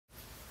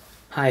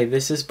Hi,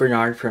 this is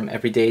Bernard from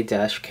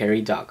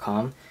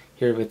everyday-carry.com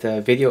here with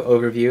a video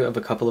overview of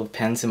a couple of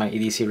pens in my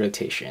EDC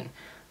rotation.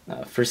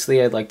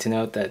 Firstly, I'd like to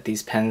note that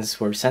these pens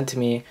were sent to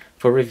me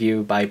for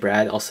review by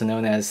Brad, also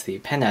known as the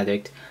Pen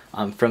Addict,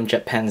 from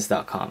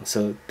jetpens.com.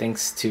 So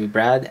thanks to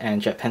Brad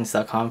and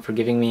jetpens.com for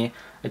giving me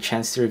a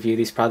chance to review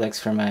these products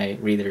for my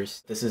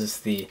readers. This is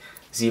the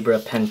Zebra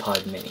Pen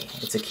Pod Mini.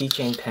 It's a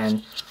keychain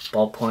pen,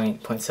 ballpoint,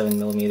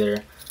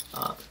 0.7mm.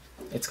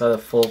 It's got a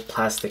full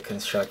plastic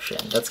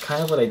construction. That's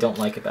kind of what I don't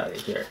like about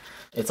it here.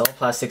 It's all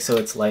plastic, so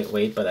it's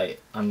lightweight, but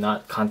I'm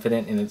not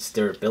confident in its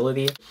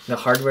durability. The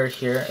hardware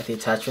here at the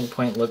attachment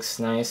point looks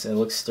nice, it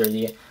looks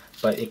sturdy,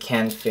 but it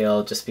can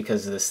fail just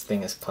because this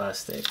thing is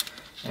plastic.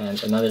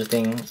 And another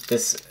thing,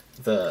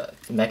 the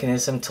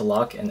mechanism to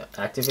lock and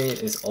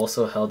activate is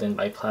also held in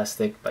by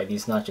plastic by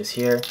these notches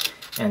here,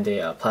 and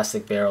a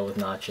plastic barrel with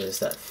notches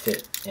that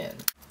fit in.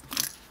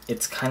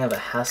 It's kind of a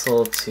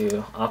hassle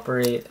to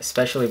operate,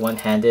 especially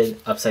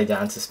one-handed, upside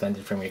down,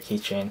 suspended from your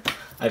keychain.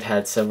 I've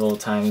had several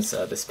times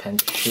this pen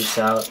shoots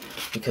out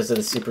because of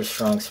the super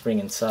strong spring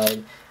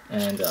inside,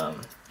 and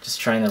just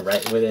trying to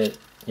write with it,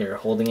 you're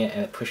holding it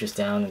and it pushes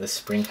down and the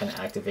spring kind of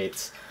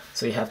activates.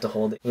 So you have to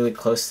hold it really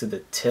close to the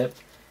tip,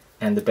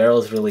 and the barrel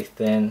is really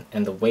thin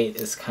and the weight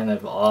is kind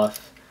of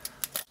off.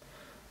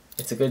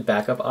 It's a good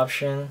backup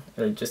option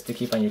just to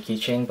keep on your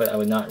keychain, but I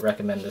would not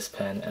recommend this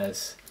pen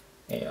as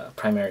a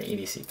primary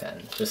EDC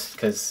pen, just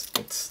because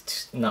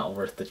it's not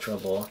worth the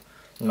trouble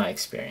in my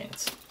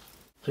experience.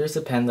 Here's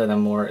the pen that I'm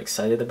more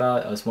excited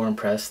about. I was more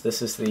impressed.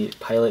 This is the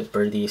Pilot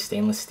Birdie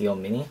Stainless Steel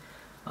Mini.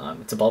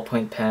 It's a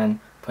ballpoint pen,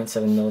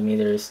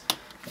 0.7mm.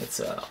 It's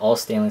all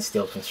stainless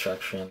steel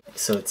construction,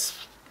 so it's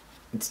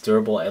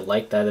durable. I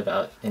like that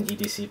about an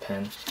EDC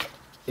pen.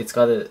 It's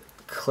got a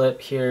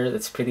clip here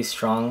that's pretty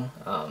strong,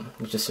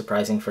 which is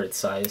surprising for its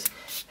size,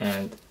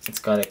 and it's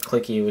got a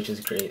clicky, which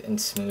is great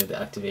and smooth. The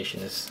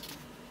activation is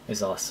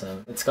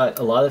awesome. It's got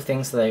a lot of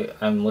things that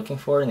I'm looking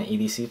for in an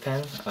EDC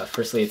pen.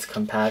 Firstly, it's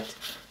compact,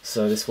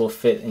 so this will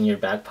fit in your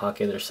back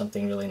pocket or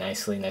something really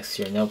nicely next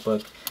to your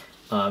notebook.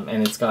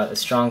 And it's got a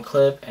strong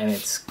clip, and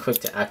it's quick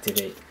to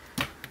activate,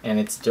 and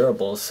it's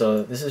durable,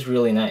 so this is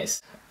really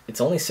nice. It's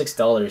only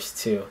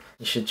 $6 too.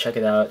 You should check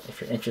it out if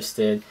you're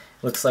interested.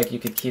 Looks like you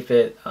could keep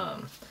it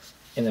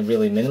in a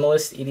really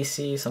minimalist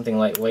EDC, something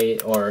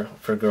lightweight, or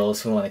for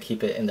girls who want to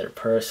keep it in their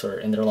purse or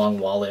in their long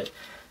wallet,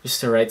 just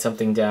to write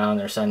something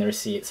down or sign a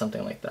receipt,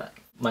 something like that.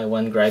 My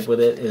one gripe with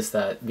it is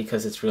that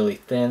because it's really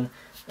thin,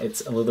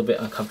 it's a little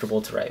bit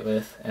uncomfortable to write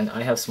with, and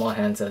I have small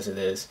hands as it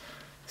is,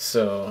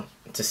 so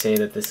to say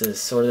that this is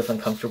sort of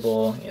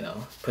uncomfortable,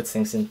 puts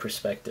things in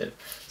perspective.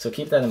 So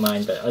keep that in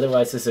mind, but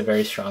otherwise this is a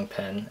very strong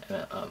pen,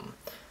 and I'm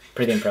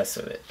pretty impressed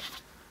with it.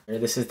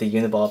 This is the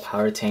uni-ball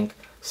Power Tank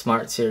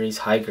Smart Series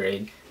High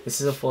Grade. This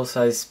is a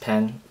full-size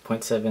pen,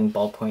 0.7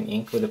 ballpoint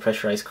ink with a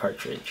pressurized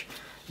cartridge,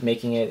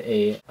 making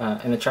it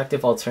an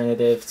attractive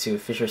alternative to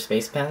Fisher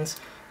Space pens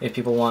if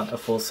people want a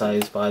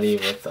full-size body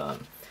with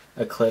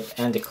a clip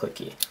and a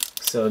clicky.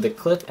 So the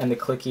clip and the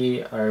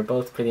clicky are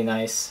both pretty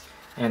nice,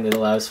 and it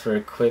allows for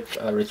a quick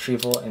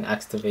retrieval and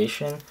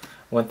activation.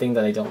 One thing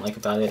that I don't like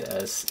about it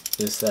is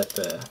that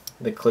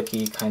the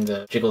clicky kind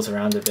of jiggles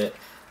around a bit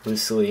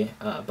loosely,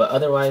 but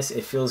otherwise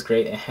it feels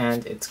great in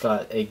hand. It's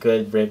got a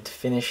good ribbed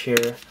finish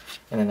here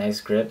and a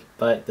nice grip,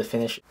 but the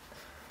finish,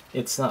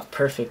 it's not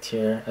perfect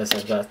here as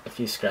I've got a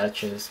few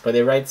scratches, but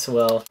it writes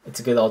well. It's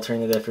a good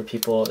alternative for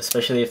people,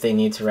 especially if they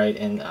need to write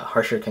in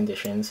harsher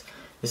conditions.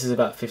 This is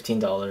about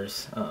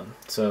 $15,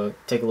 so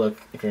take a look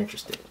if you're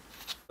interested.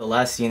 The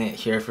last unit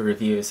here for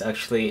review is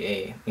actually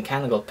a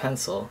mechanical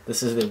pencil.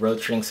 This is the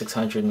Rotring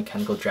 600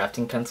 mechanical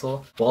drafting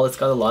pencil. While it's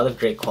got a lot of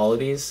great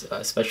qualities,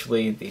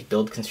 especially the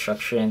build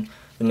construction,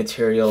 the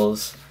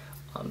materials,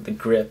 the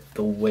grip,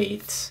 the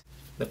weight,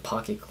 the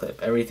pocket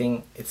clip,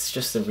 everything, it's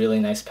just a really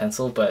nice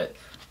pencil, but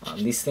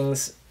these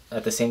things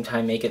at the same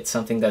time make it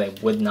something that I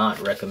would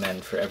not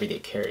recommend for everyday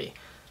carry.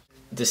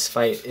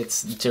 Despite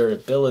its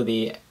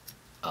durability,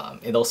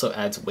 it also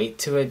adds weight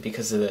to it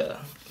because of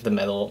the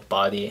metal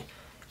body.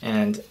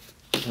 And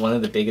one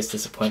of the biggest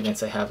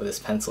disappointments I have with this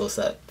pencil is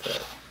that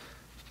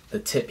the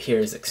tip here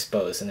is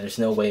exposed and there's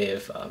no way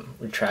of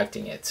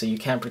retracting it, so you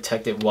can't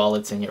protect it while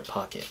it's in your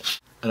pocket.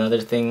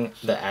 Another thing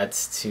that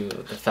adds to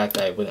the fact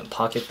that I wouldn't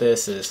pocket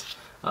this is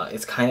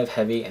it's kind of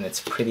heavy and it's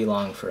pretty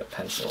long for a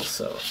pencil.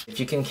 So if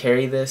you can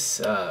carry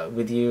this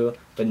with you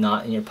but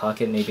not in your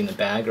pocket, maybe in a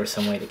bag or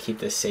some way to keep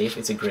this safe,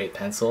 it's a great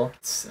pencil.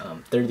 It's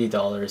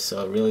 $30,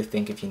 so really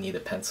think if you need a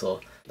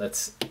pencil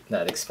that's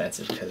that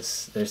expensive,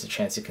 because there's a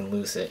chance you can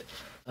lose it.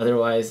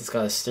 Otherwise, it's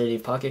got a sturdy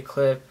pocket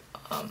clip,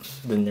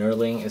 the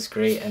knurling is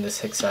great, and this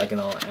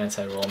hexagonal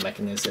anti-roll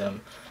mechanism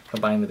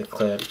combined with the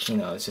clip,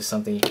 it's just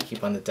something you can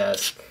keep on the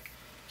desk.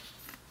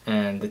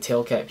 And the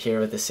tail cap here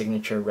with the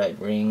signature red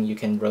ring, you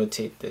can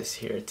rotate this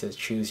here to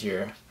choose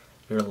your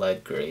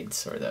lead grade,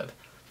 sort of.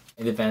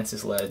 It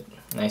advances lead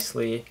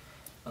nicely.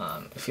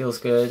 It feels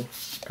good.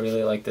 I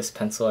really like this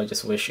pencil. I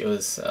just wish it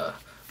was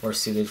more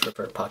suited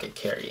for pocket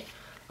carry.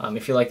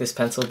 If you like this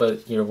pencil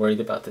but you're worried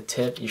about the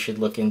tip, you should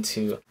look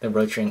into the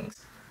Rotring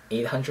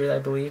 800, I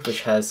believe,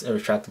 which has a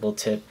retractable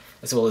tip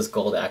as well as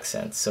gold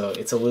accents, so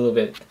it's a little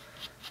bit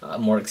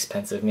more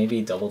expensive,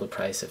 maybe double the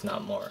price if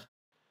not more.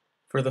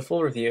 For the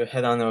full review,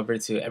 head on over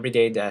to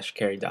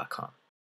everyday-carry.com.